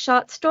also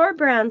shot store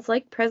brands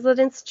like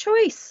President's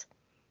Choice.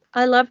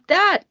 I love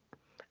that.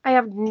 I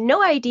have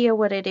no idea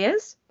what it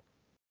is.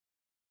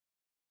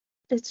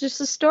 It's just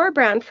a store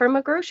brand from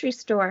a grocery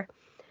store.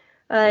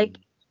 Like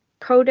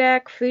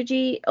Kodak,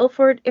 Fuji,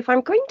 Ilford. If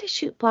I'm going to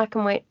shoot black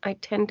and white, I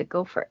tend to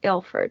go for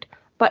Ilford,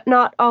 but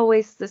not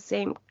always the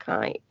same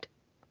kind.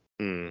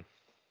 Hmm.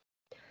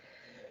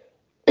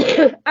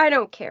 I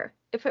don't care.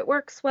 If it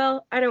works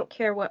well, I don't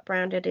care what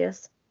brand it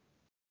is.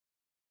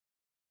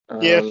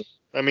 Yeah,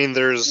 I mean,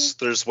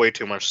 there's way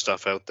too much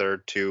stuff out there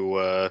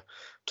to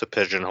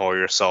pigeonhole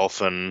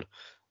yourself and,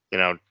 you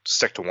know,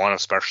 stick to one,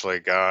 especially.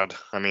 God,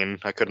 I mean,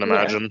 I couldn't Yeah.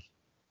 imagine.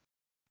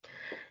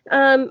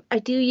 I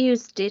do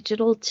use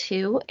digital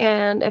too,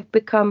 and I've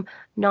become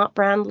not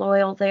brand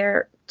loyal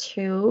there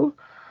too.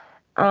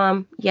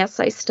 Yes,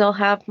 I still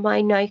have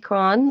my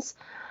Nikons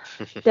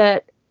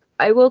that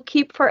I will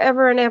keep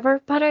forever and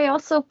ever, but I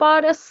also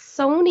bought a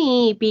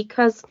Sony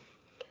because,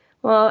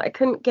 well, I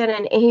couldn't get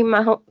an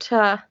A-mount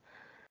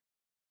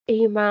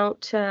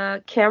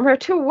camera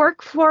to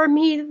work for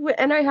me,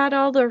 and I had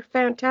all their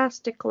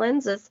fantastic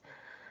lenses.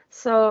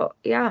 So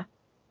yeah,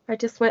 I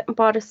just went and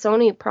bought a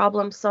Sony.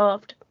 Problem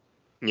solved.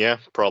 Yeah,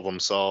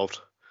 problem solved.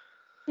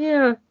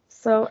 Yeah.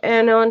 So,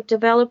 and on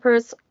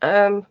developers,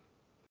 I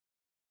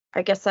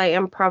guess I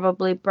am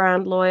probably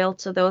brand loyal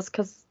to those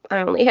because I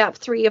only have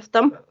 3 of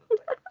them.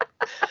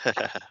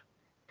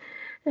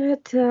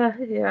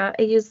 Yeah,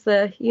 I use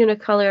the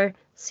Unicolor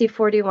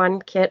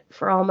C41 kit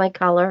for all my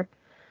color.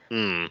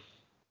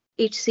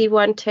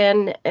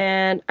 HC110,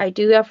 and I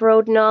do have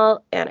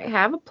Rodinal, and I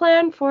have a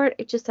plan for it.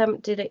 I just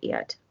haven't did it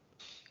yet.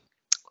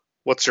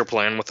 What's your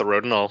plan with the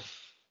Rodinal?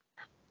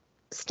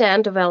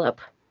 Stand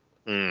develop.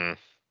 Hmm.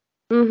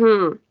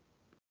 Mm-hmm.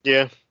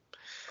 Yeah.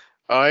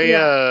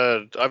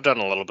 I've done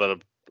a little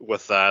bit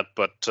with that,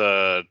 but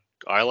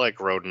I like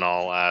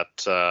Rodinal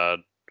at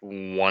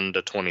 1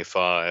 to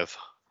 25.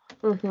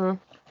 Mm-hmm.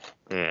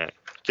 Yeah.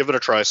 Give it a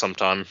try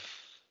sometime.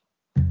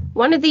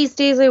 One of these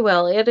days I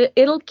will.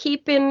 It'll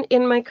keep in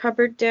my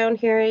cupboard down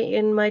here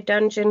in my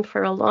dungeon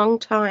for a long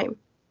time.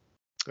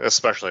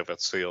 Especially if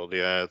it's sealed.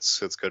 Yeah,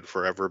 it's good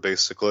forever,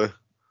 basically.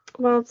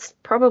 Well, it's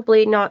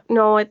probably not.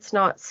 No, it's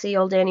not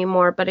sealed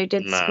anymore, but I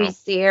did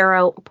squeeze the air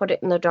out and put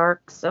it in the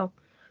dark, so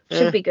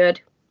should be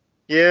good.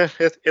 Yeah,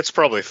 it's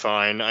probably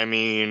fine. I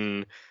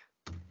mean,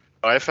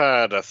 I've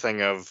had a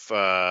thing of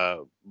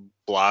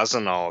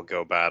Blazonol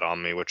go bad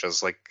on me, which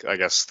is like, I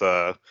guess,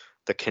 the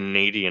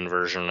Canadian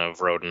version of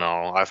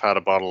Rodinal. I've had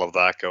a bottle of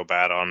that go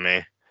bad on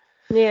me.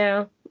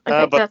 Yeah,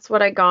 I think that's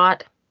what I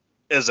got.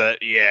 Is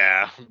it?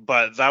 Yeah,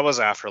 but that was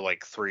after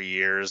like 3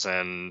 years,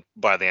 and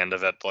by the end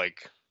of it,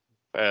 like,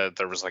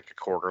 there was like a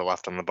quarter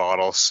left in the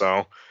bottle,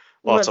 so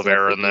lots of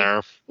air in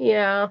there.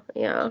 Yeah.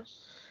 Yeah.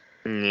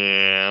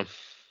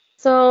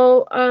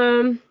 So,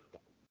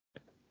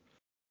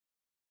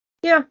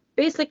 yeah,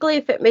 basically,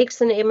 if it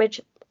makes an image,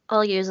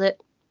 I'll use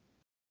it.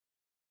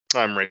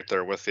 I'm right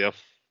there with you.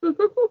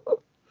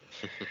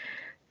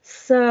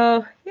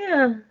 So,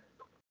 yeah.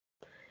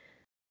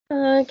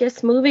 I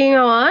guess moving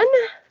on,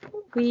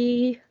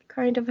 we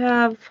kind of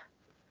have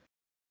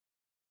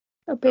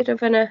a bit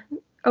of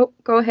oh,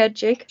 go ahead,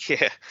 Jake.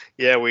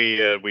 Yeah,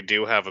 we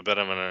do have a bit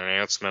of an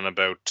announcement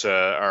about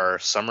our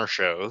summer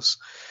shows.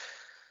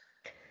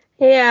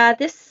 Yeah,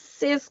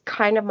 this is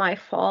kind of my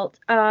fault,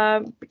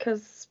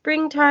 because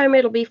springtime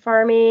it'll be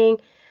farming,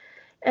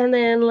 and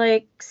then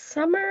like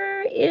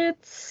summer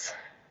it's,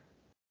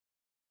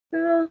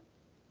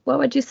 what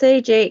would you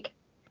say, Jake?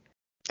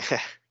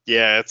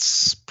 Yeah,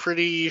 it's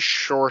pretty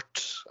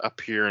short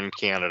up here in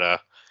Canada.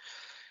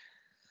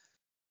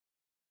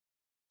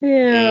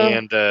 Yeah.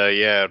 And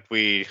yeah,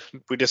 we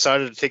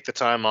decided to take the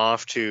time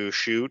off to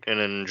shoot and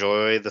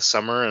enjoy the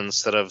summer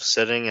instead of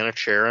sitting in a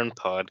chair and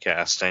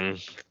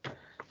podcasting.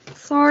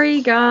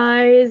 Sorry,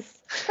 guys.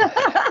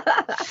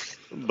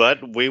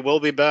 But we will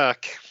be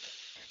back.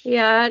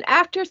 Yeah, and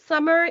after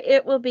summer,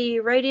 it will be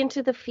right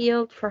into the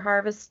field for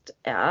harvest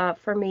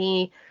for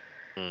me.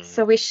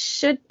 So we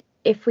should,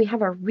 if we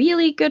have a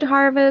really good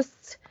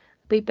harvest,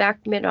 be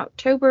back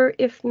mid-October.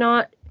 If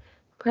not,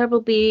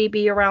 probably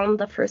be around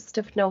the 1st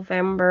of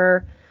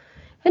November.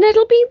 And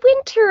it'll be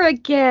winter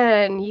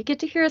again. You get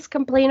to hear us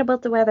complain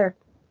about the weather.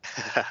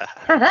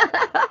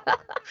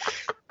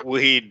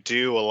 We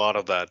do a lot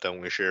of that,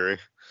 don't we, Sherry?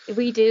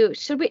 We do.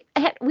 Should we?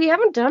 We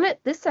haven't done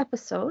it this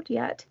episode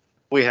yet.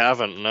 We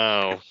haven't.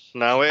 No.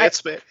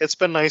 It's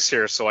been nice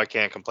here, so I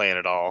can't complain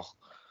at all.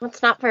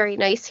 It's not very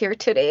nice here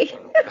today.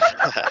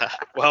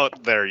 Well,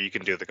 there, you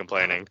can do the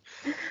complaining.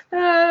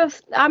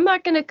 I'm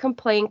not going to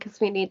complain because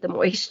we need the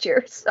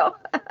moisture. So.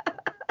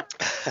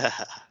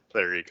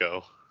 There you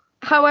go.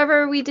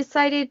 However, we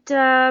decided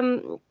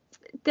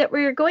that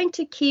we're going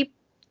to keep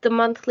the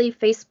monthly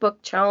Facebook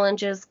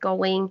challenges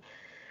going,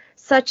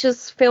 such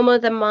as Film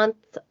of the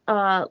Month,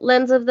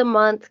 Lens of the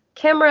Month,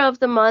 Camera of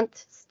the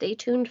Month. Stay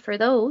tuned for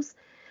those.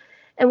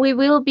 And we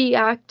will be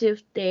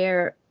active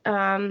there.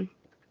 We're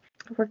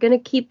going to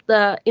keep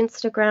the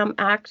Instagram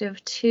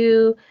active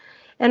too.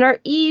 And our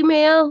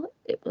email,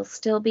 it will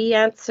still be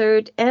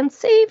answered and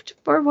saved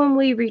for when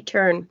we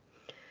return.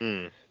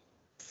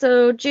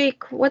 So,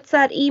 Jake, what's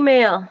that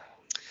email?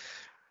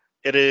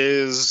 It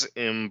is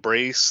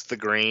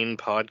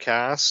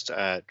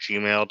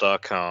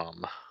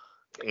embracethegrainpodcast@gmail.com.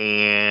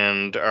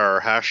 And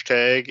our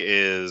hashtag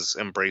is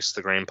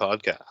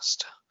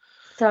embracethegrainpodcast.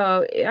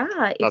 So,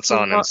 yeah. That's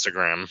on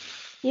Instagram.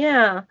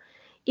 Yeah.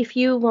 If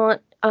you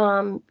want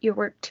your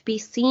work to be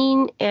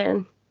seen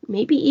and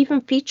maybe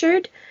even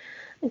featured,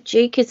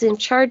 Jake is in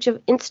charge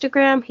of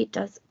Instagram. He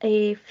does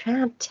a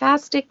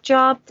fantastic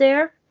job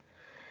there.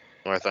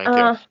 Well, thank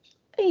you.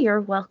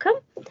 You're welcome.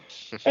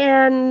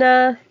 And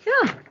yeah,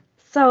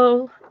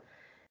 so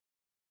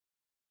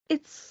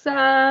it's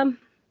yeah,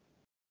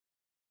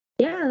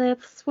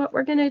 that's what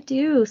we're gonna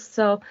do.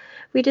 So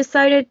we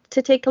decided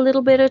to take a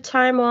little bit of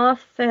time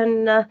off,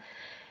 and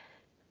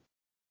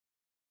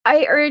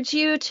I urge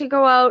you to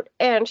go out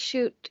and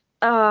shoot.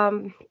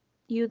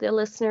 You, the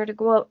listener, to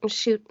go out and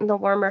shoot in the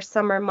warmer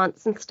summer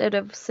months instead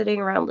of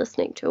sitting around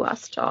listening to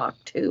us talk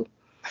too.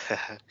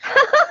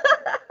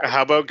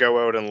 How about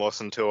go out and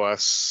listen to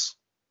us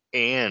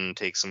and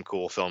take some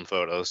cool film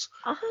photos?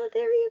 Oh,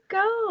 there you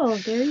go.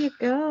 There you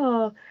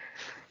go.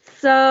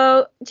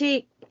 So,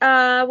 Jake,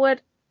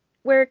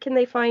 where can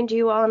they find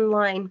you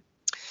online?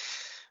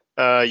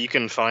 You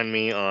can find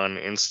me on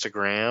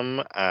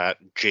Instagram at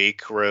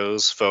Jake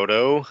Rose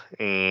Photo,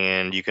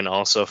 and you can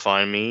also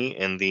find me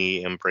in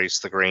the Embrace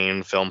the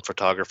Grain Film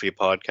Photography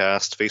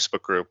Podcast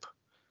Facebook group.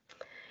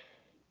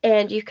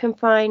 And you can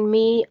find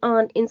me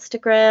on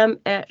Instagram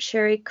at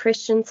Sherry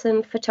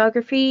Christensen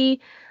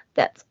Photography.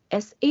 That's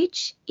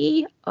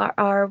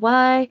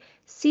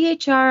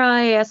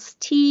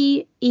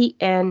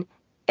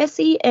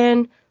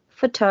SherryChristенsen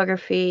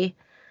Photography.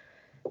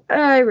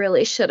 I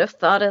really should have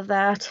thought of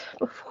that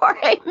before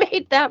I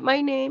made that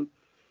my name.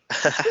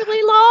 It's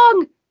really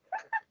long.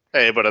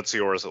 Hey, but it's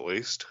yours at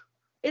least.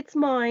 It's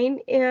mine,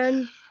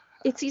 and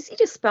it's easy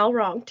to spell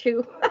wrong,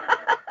 too.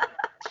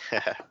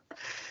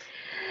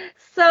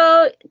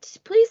 So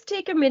please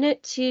take a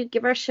minute to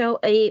give our show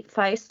a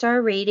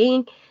 5-star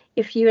rating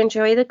if you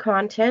enjoy the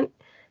content.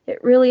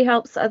 It really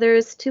helps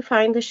others to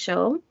find the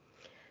show.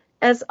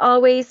 As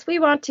always, we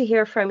want to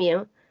hear from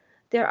you.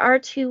 There are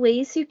 2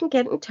 ways you can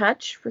get in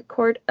touch.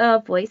 Record a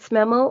voice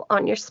memo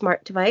on your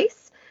smart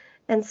device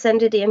and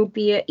send it in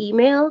via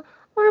email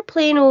or a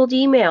plain old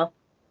email.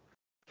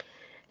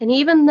 And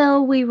even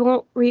though we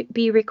won't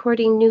be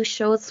recording new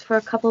shows for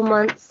a couple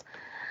months,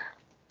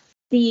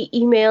 the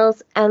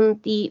emails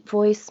and the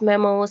voice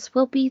memos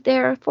will be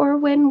there for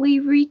when we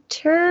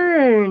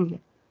return.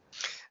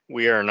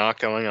 We are not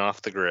going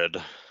off the grid.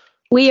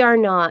 We are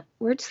not.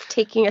 We're just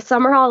taking a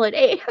summer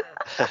holiday.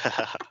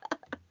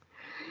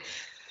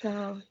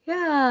 So,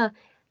 yeah.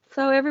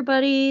 So,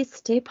 everybody,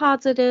 stay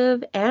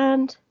positive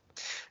and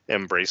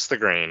embrace the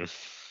grain.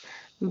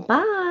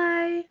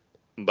 Bye.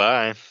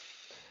 Bye.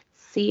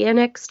 See you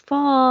next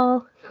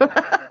fall.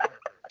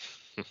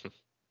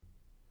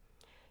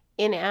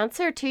 In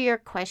answer to your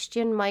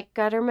question, Mike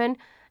Gutterman,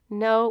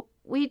 no,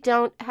 we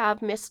don't have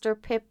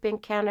Mr. Pip in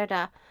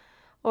Canada.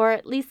 Or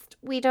at least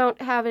we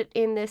don't have it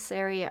in this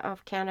area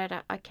of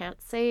Canada. I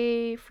can't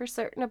say for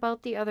certain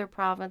about the other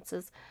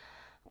provinces.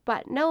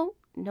 But no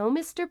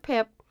Mr.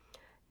 Pip.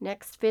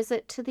 Next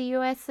visit to the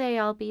USA,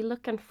 I'll be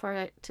looking for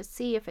it to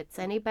see if it's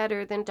any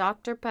better than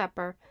Dr.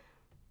 Pepper.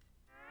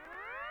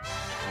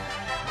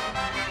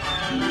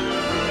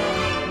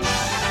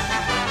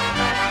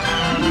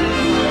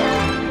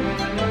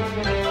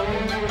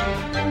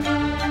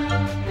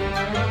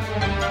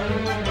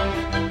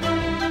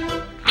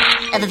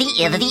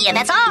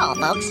 That's all,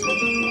 folks.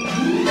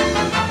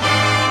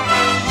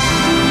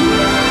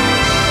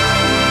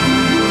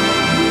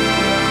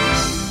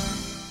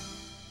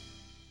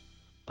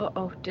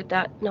 Uh-oh, did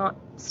that not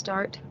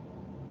start?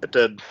 It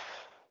did.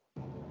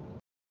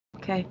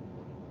 Okay.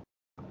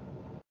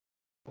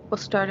 We'll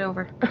start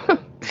over.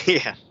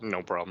 Yeah,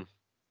 no problem.